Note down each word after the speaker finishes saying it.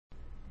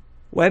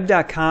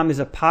Web.com is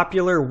a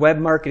popular web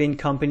marketing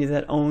company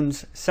that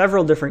owns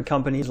several different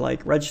companies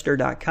like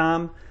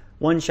Register.com,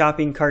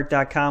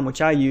 OneShoppingCart.com,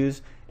 which I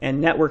use, and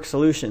Network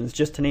Solutions,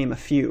 just to name a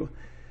few.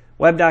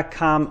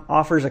 Web.com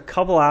offers a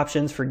couple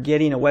options for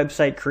getting a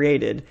website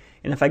created,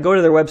 and if I go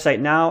to their website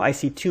now, I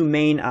see two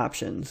main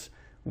options.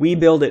 We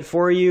build it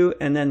for you,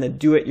 and then the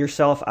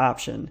do-it-yourself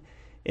option.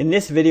 In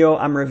this video,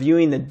 I'm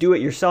reviewing the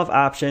do-it-yourself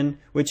option,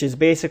 which is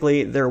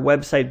basically their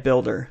website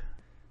builder.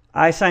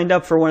 I signed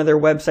up for one of their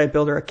website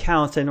builder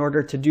accounts in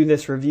order to do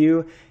this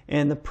review,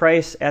 and the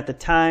price at the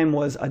time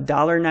was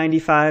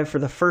 $1.95 for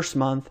the first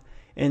month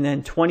and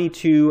then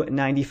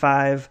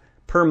 $22.95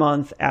 per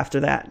month after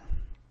that.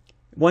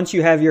 Once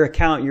you have your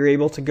account, you're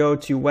able to go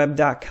to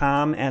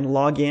web.com and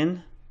log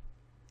in.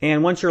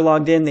 And once you're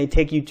logged in, they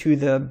take you to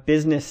the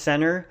Business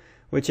Center,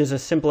 which is a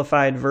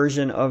simplified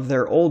version of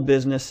their old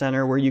Business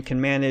Center where you can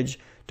manage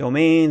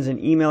domains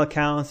and email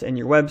accounts and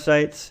your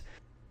websites.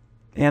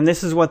 And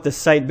this is what the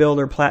site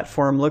builder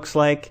platform looks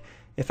like.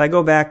 If I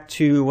go back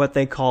to what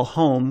they call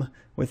home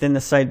within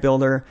the site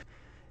builder,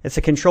 it's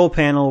a control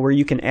panel where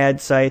you can add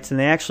sites, and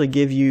they actually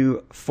give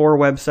you 4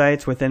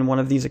 websites within one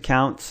of these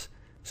accounts.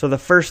 So the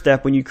first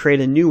step when you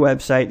create a new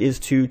website is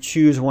to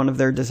choose one of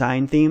their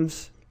design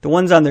themes. The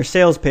ones on their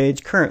sales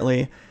page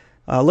currently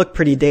look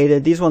pretty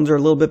dated. These ones are a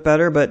little bit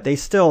better, but they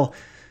still,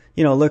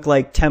 look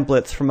like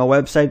templates from a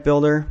website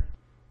builder.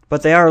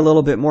 But they are a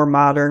little bit more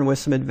modern with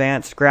some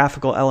advanced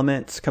graphical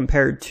elements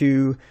compared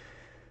to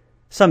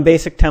some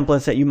basic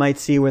templates that you might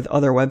see with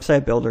other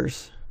website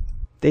builders.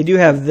 They do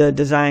have the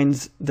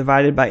designs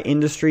divided by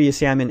industry. You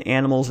see I'm in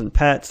animals and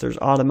pets. There's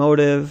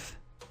automotive,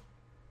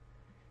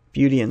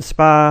 beauty and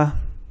spa.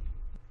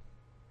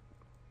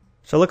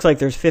 So it looks like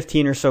there's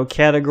 15 or so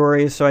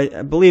categories. So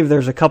I believe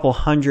there's a couple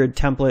hundred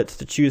templates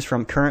to choose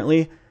from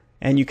currently.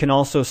 And you can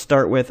also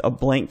start with a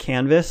blank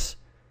canvas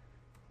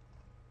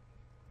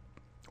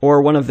or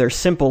one of their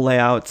simple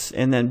layouts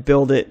and then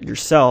build it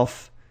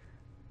yourself.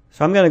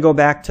 So I'm going to go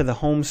back to the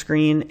home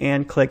screen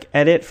and click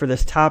edit for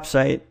this top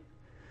site.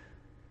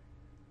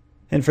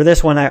 And for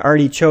this one, I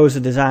already chose the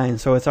design,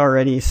 so it's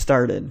already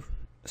started.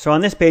 So on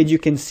this page, you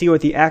can see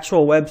what the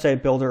actual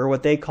website builder, or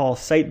what they call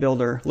site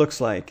builder, looks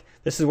like.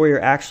 This is where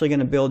you're actually going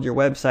to build your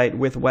website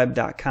with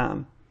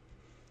web.com.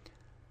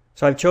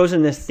 So I've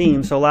chosen this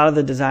theme, so a lot of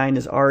the design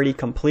is already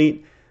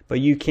complete, but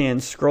you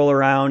can scroll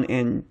around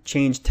and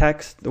change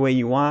text the way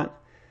you want.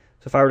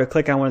 So if I were to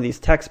click on one of these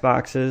text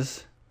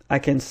boxes, I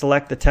can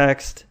select the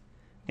text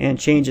and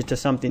change it to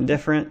something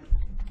different.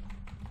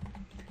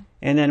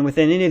 And then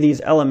within any of these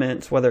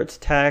elements, whether it's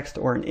text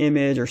or an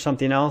image or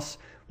something else,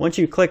 once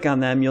you click on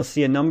them, you'll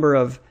see a number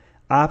of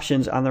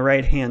options on the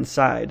right-hand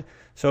side.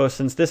 So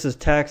since this is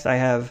text, I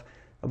have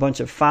a bunch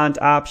of font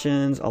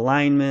options,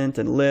 alignment,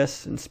 and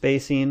lists, and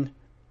spacing.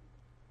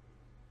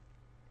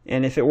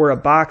 And if it were a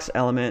box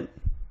element,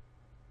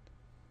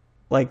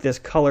 like this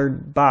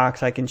colored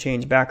box, I can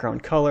change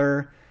background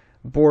color,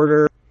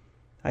 border.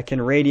 I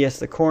can radius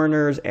the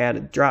corners, add a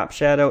drop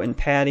shadow and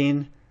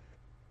padding,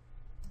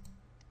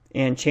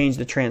 and change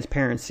the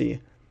transparency.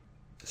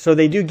 So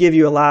they do give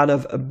you a lot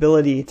of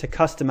ability to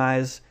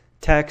customize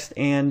text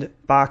and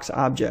box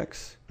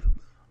objects.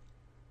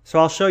 So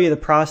I'll show you the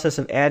process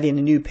of adding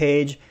a new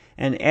page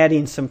and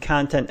adding some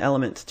content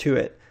elements to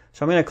it.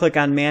 So I'm going to click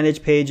on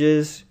Manage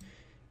Pages,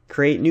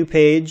 Create New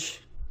Page.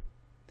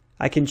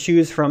 I can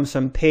choose from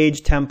some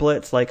page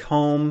templates like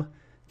Home,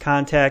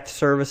 Contact,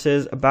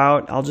 Services,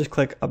 About. I'll just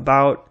click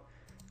About,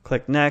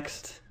 click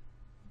Next.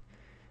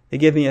 They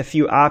give me a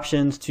few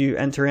options to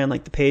enter in,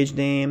 like the page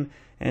name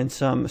and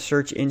some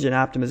search engine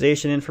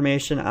optimization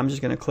information. I'm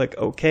just going to click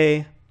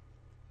OK.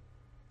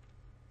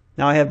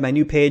 Now I have my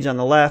new page on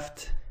the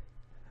left.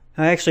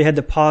 I actually had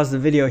to pause the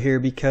video here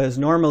because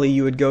normally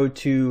you would go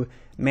to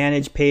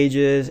Manage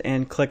Pages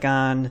and click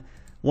on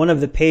one of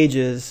the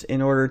pages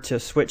in order to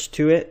switch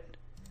to it.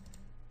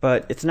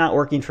 But it's not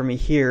working for me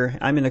here.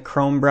 I'm in a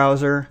Chrome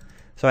browser,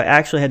 so I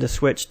actually had to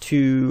switch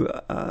to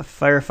a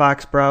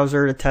Firefox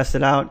browser to test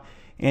it out,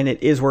 and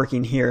it is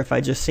working here. If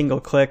I just single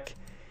click,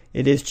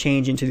 it is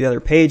changing to the other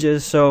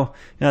pages, so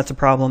that's a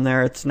problem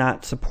there. It's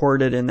not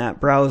supported in that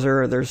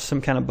browser. There's some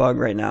kind of bug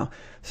right now.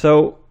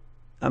 So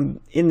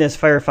I'm in this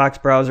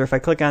Firefox browser. If I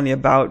click on the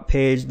About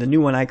page, the new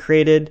one I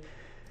created,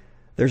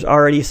 there's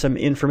already some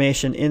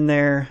information in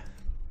there.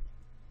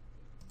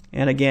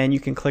 And again, you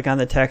can click on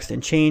the text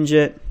and change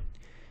it.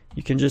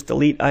 You can just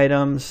delete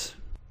items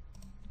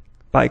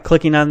by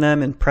clicking on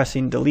them and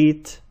pressing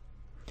delete.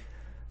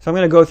 So I'm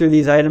going to go through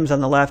these items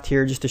on the left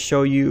here just to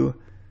show you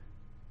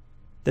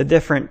the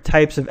different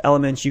types of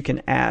elements you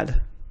can add.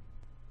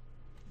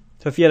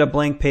 So if you had a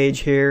blank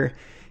page here,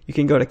 you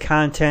can go to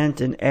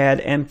Content and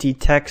add empty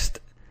text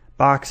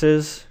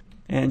boxes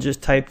and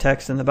just type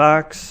text in the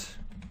box.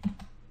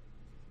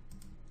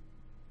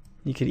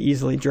 You could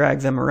easily drag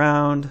them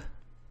around.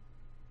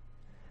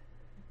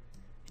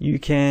 You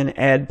can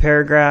add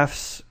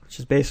paragraphs, which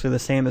is basically the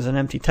same as an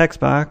empty text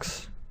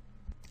box.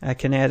 I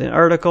can add an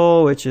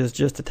article, which is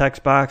just a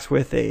text box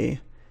with a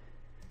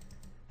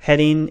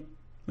heading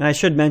And I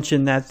should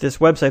mention that this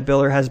website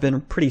builder has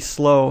been pretty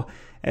slow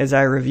as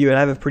I review it. I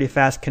have a pretty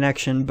fast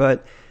connection,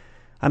 but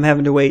I'm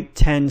having to wait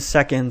 10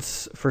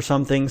 seconds for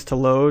some things to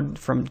load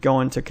from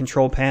going to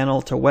control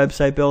panel to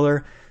website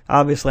builder.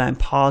 Obviously, I'm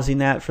pausing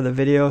that for the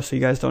video so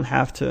you guys don't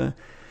have to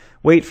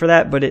wait for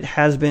that, but it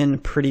has been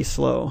pretty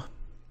slow.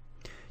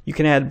 You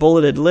can add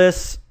bulleted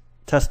lists,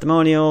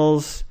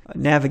 testimonials,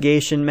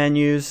 navigation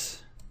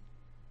menus,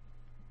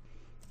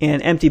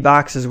 and empty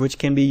boxes which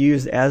can be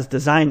used as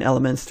design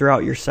elements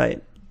throughout your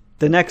site.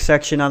 The next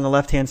section on the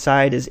left-hand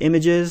side is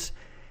images,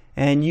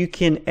 and you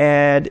can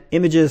add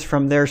images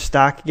from their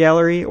stock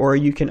gallery or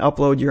you can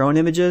upload your own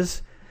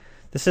images.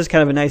 This is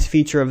kind of a nice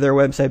feature of their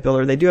website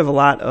builder. They do have a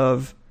lot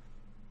of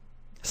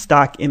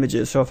stock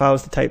images. So if I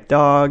was to type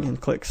dog and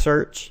click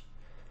search,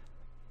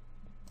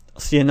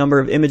 I'll see a number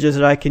of images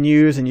that I can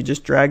use, and you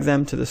just drag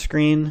them to the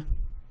screen.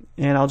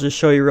 And I'll just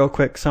show you real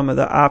quick some of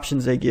the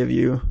options they give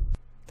you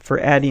for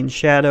adding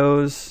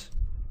shadows,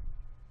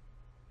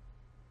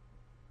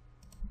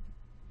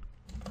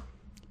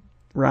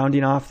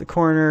 rounding off the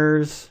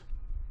corners,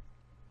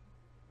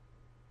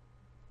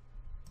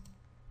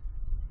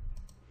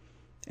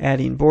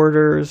 adding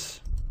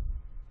borders,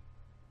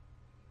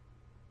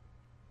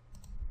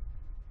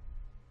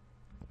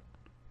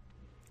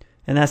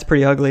 and that's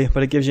pretty ugly,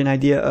 but it gives you an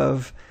idea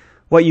of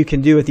what you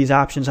can do with these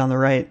options on the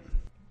right.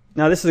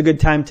 Now this is a good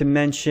time to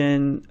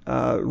mention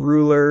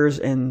rulers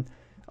and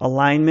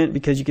alignment,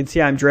 because you can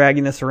see I'm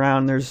dragging this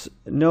around. There's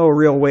no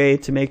real way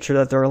to make sure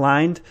that they're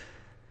aligned,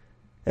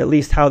 at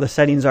least how the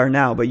settings are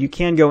now, but you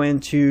can go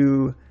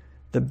into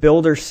the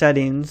builder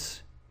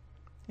settings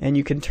and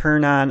you can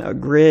turn on a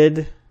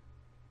grid.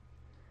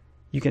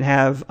 You can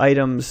have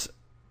items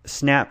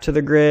snap to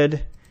the grid.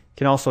 You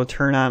can also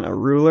turn on a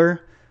ruler.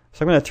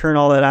 So I'm going to turn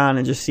all that on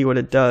and just see what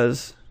it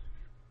does.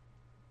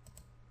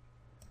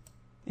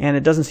 And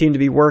it doesn't seem to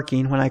be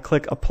working. When I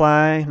click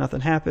apply, nothing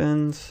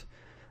happens.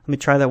 Let me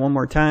try that one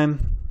more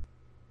time.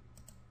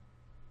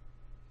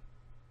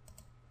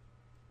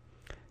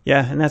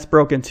 Yeah, and that's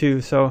broken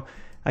too, so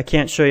I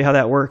can't show you how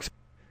that works.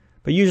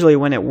 But usually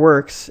when it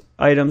works,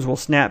 items will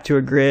snap to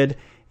a grid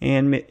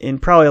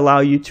and probably allow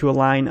you to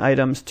align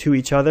items to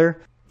each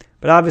other.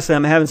 But obviously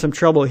I'm having some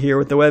trouble here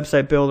with the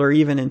website builder,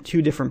 even in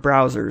 2 different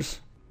browsers.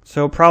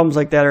 So problems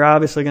like that are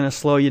obviously going to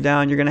slow you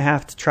down. You're going to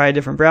have to try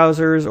different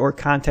browsers or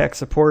contact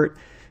support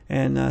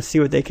and see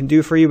what they can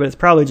do for you, but it's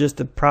probably just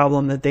a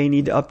problem that they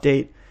need to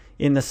update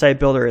in the site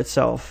builder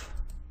itself.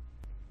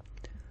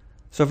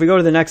 So if we go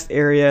to the next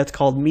area, it's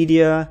called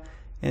media,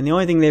 and the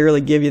only thing they really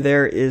give you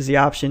there is the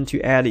option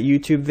to add a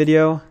YouTube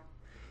video.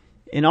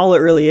 And all it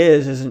really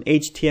is an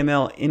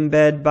HTML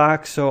embed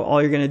box, so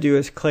all you're going to do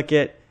is click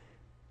it.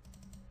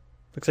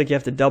 Looks like you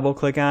have to double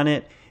click on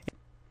it,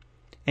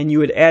 and you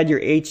would add your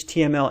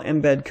HTML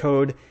embed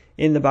code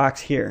in the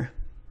box here.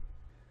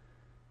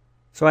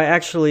 So I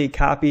actually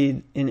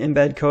copied an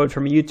embed code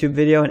from a YouTube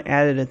video and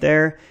added it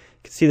there. You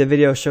can see the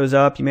video shows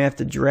up. You may have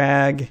to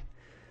drag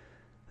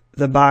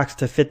the box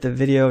to fit the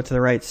video to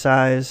the right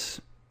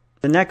size.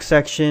 The next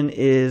section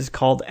is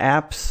called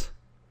apps,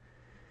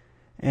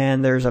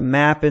 and there's a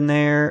map in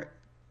there,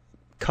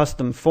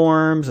 custom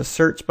forms, a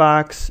search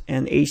box,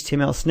 and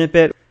HTML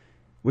snippet,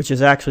 which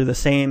is actually the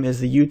same as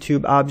the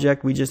YouTube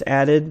object we just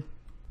added.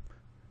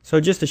 So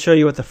just to show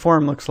you what the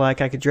form looks like,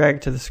 I could drag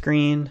it to the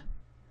screen.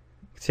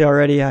 You can see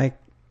already I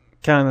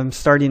kind of am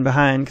starting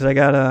behind because I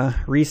gotta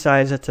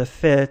resize it to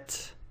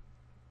fit.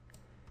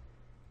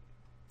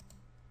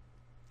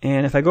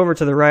 And if I go over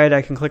to the right,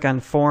 I can click on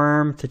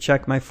form to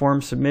check my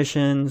form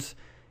submissions,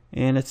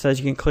 and it says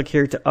you can click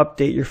here to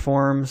update your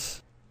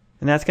forms,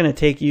 and that's going to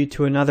take you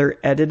to another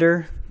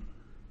editor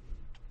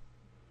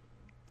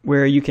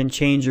where you can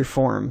change your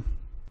form.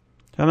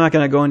 So I'm not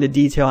going to go into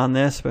detail on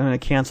this, but I'm going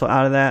to cancel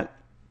out of that.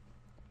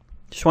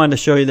 Just wanted to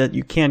show you that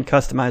you can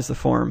customize the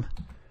form.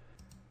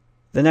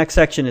 The next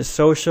section is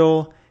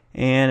social,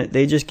 and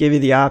they just give you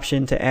the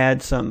option to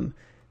add some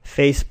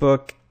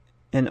Facebook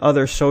and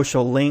other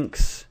social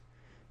links,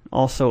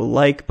 also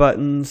like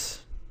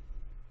buttons,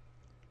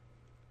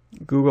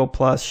 Google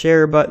Plus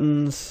share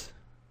buttons.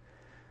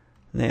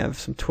 They have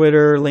some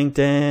Twitter,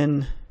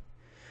 LinkedIn,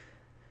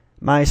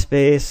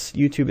 MySpace,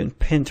 YouTube, and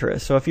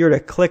Pinterest. So if you were to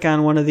click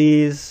on one of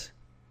these,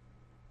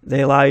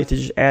 they allow you to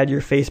just add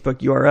your Facebook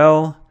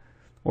URL,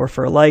 or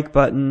for a like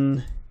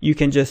button, you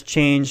can just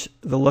change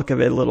the look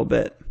of it a little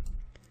bit.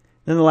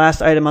 Then the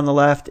last item on the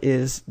left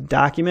is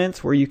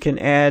documents, where you can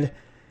add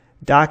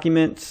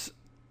documents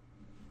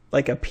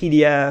like a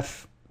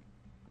PDF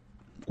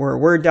or a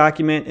Word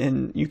document,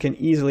 and you can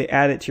easily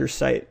add it to your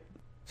site.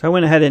 So I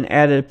went ahead and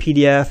added a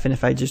PDF, and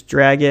if I just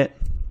drag it,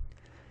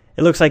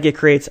 it looks like it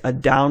creates a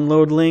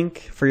download link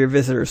for your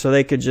visitors, so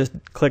they could just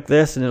click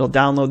this and it'll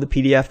download the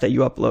PDF that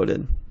you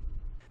uploaded.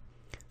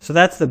 So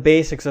that's the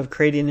basics of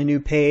creating a new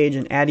page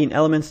and adding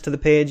elements to the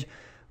page.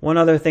 One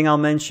other thing I'll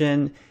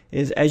mention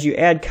is as you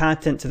add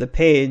content to the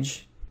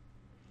page,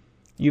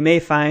 you may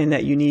find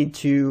that you need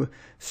to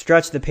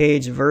stretch the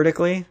page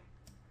vertically.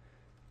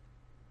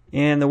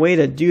 And the way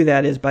to do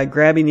that is by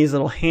grabbing these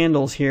little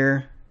handles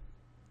here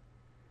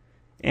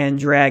and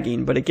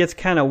dragging. But it gets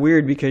kind of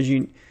weird because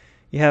you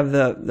have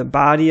the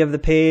body of the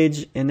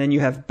page and then you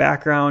have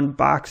background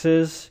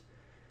boxes.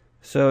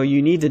 So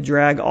you need to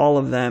drag all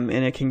of them,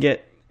 and it can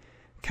get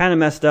kind of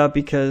messed up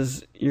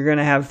because you're going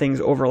to have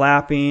things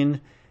overlapping,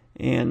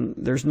 and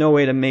there's no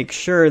way to make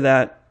sure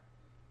that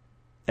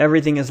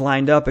everything is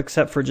lined up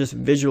except for just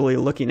visually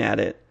looking at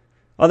it.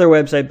 Other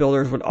website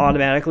builders would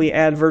automatically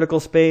add vertical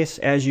space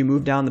as you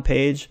move down the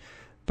page,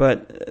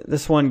 but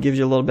this one gives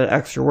you a little bit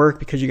extra work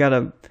because you got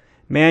to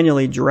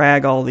manually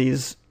drag all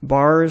these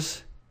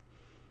bars,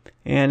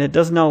 and it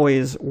doesn't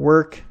always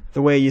work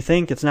the way you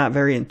think. It's not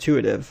very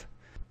intuitive.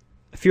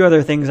 A few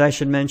other things I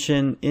should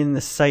mention in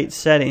the site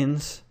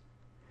settings.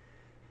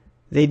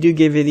 They do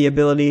give you the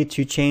ability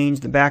to change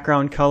the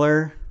background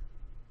color.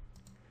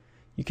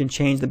 You can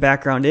change the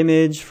background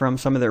image from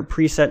some of their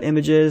preset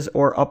images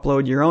or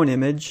upload your own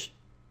image.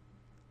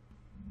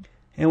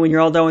 And when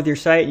you're all done with your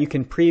site, you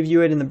can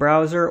preview it in the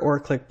browser or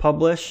click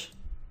publish.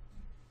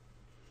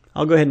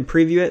 I'll go ahead and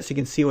preview it so you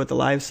can see what the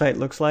live site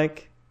looks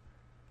like.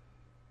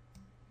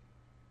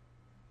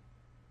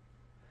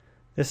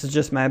 This is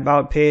just my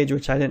about page,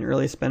 which I didn't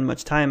really spend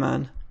much time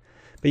on.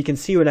 But you can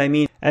see what I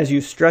mean. As you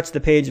stretch the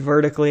page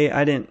vertically,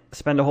 I didn't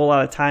spend a whole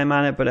lot of time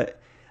on it, but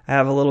I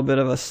have a little bit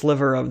of a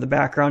sliver of the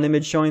background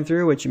image showing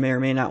through, which you may or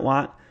may not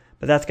want.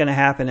 But that's going to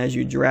happen as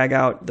you drag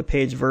out the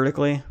page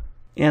vertically.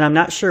 And I'm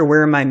not sure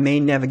where my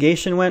main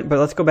navigation went, but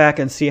let's go back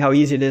and see how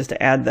easy it is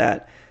to add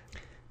that.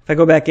 If I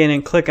go back in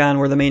and click on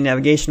where the main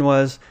navigation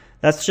was,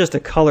 that's just a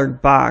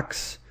colored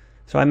box.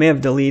 So I may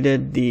have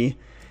deleted the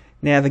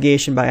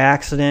navigation by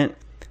accident.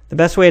 The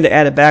best way to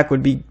add it back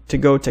would be to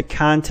go to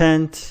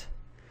Content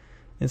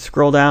and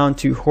scroll down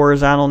to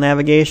Horizontal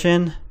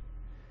Navigation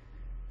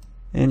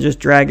and just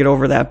drag it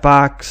over that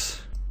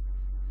box.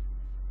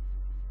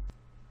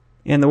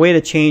 And the way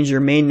to change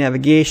your main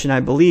navigation, I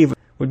believe,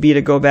 would be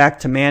to go back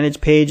to Manage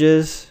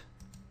Pages,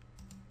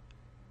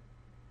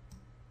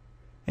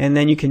 and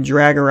then you can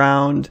drag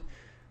around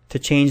to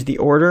change the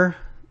order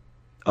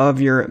of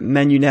your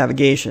menu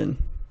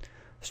navigation.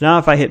 So now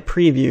if I hit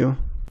Preview,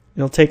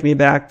 it'll take me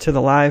back to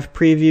the live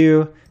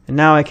preview, and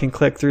now I can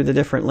click through the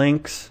different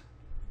links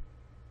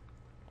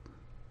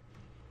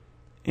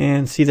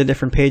and see the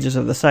different pages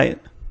of the site,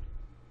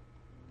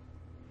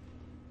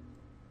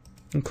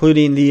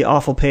 including the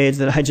awful page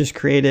that I just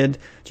created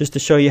just to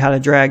show you how to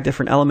drag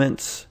different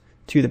elements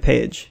to the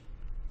page.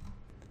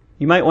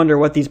 You might wonder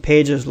what these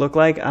pages look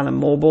like on a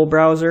mobile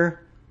browser,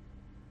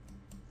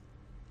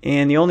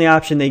 and the only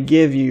option they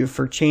give you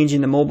for changing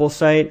the mobile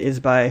site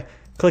is by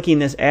clicking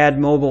this Add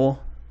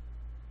Mobile.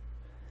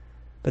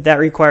 But that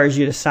requires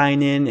you to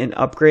sign in and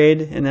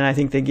upgrade, and then I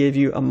think they give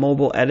you a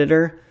mobile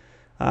editor.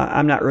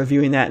 I'm not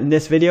reviewing that in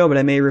this video, but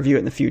I may review it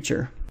in the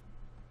future.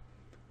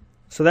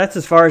 So that's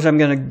as far as I'm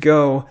going to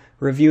go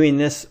reviewing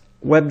this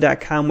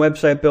web.com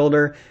website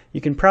builder.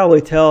 You can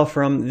probably tell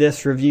from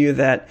this review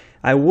that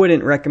I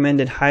wouldn't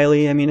recommend it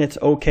highly. I mean, it's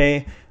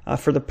okay.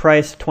 For the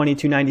price,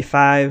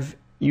 $22.95,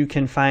 you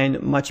can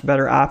find much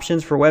better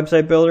options for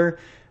website builder.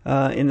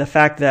 In the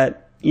fact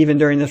that even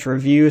during this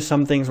review,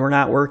 some things were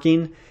not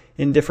working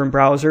in different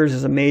browsers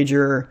is a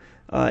major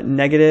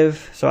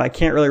negative, so I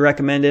can't really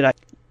recommend it.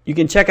 You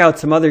can check out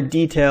some other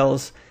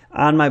details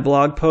on my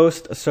blog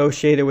post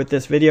associated with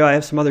this video. I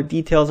have some other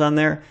details on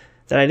there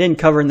that I didn't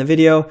cover in the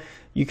video.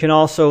 You can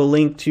also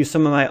link to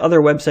some of my other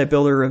website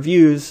builder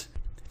reviews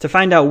to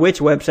find out which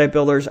website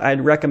builders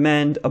I'd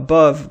recommend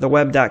above the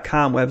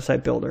web.com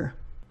website builder.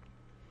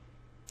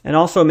 And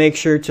also make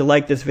sure to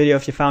like this video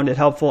if you found it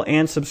helpful,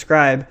 and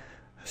subscribe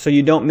so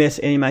you don't miss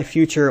any of my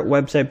future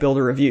website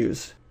builder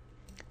reviews.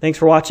 Thanks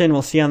for watching.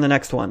 We'll see you on the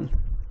next one.